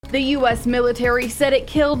The U.S. military said it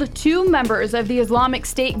killed 2 members of the Islamic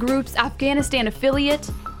State group's Afghanistan affiliate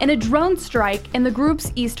in a drone strike in the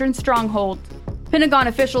group's eastern stronghold. Pentagon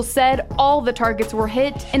officials said all the targets were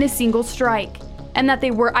hit in a single strike, and that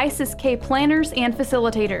they were ISIS-K planners and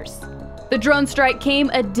facilitators. The drone strike came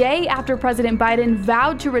a day after President Biden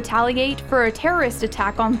vowed to retaliate for a terrorist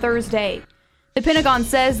attack on Thursday. The Pentagon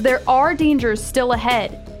says there are dangers still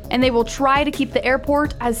ahead, and they will try to keep the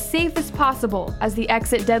airport as safe as possible as the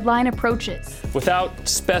exit deadline approaches. Without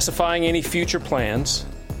specifying any future plans,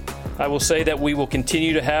 I will say that we will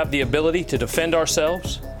continue to have the ability to defend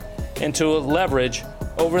ourselves and to leverage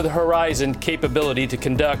over-the-horizon capability to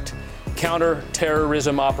conduct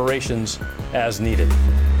counter-terrorism operations as needed.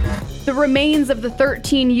 The remains of the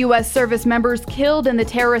 13 U.S. service members killed in the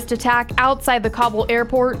terrorist attack outside the Kabul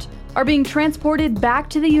airport are being transported back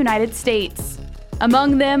to the United States.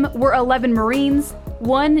 Among them were 11 Marines,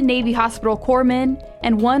 1 Navy Hospital Corpsman,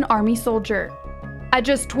 and 1 Army soldier. At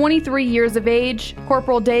just 23 years of age,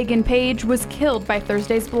 Corporal Dagan Page was killed by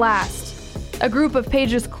Thursday's blast. A group of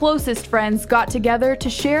Page's closest friends got together to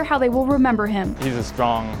share how they will remember him. He's a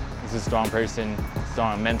strong person,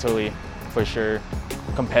 strong mentally, for sure.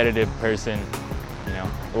 Competitive person,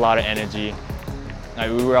 a lot of energy.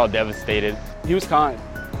 We were all devastated. He was kind.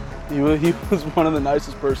 He was one of the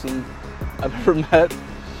nicest persons I've ever met.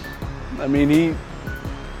 I mean,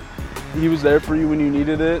 he was there for you when you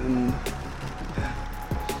needed it, and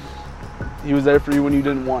he was there for you when you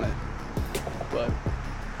didn't want it. But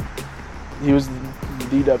he was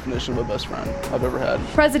the definition of a best friend I've ever had.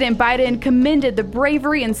 President Biden commended the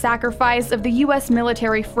bravery and sacrifice of the U.S.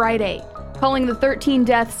 military Friday, calling the 13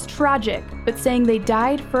 deaths tragic, but saying they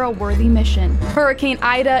died for a worthy mission. Hurricane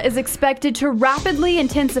Ida is expected to rapidly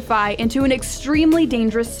intensify into an extremely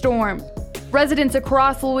dangerous storm. Residents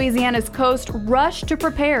across Louisiana's coast rushed to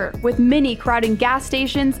prepare, with many crowding gas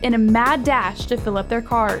stations in a mad dash to fill up their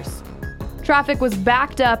cars. Traffic was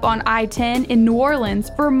backed up on I-10 in New Orleans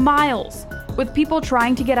for miles, with people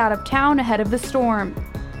trying to get out of town ahead of the storm.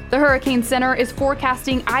 The Hurricane Center is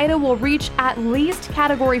forecasting Ida will reach at least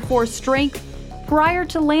Category 4 strength prior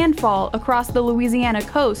to landfall across the Louisiana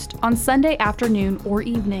coast on Sunday afternoon or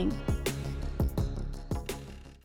evening.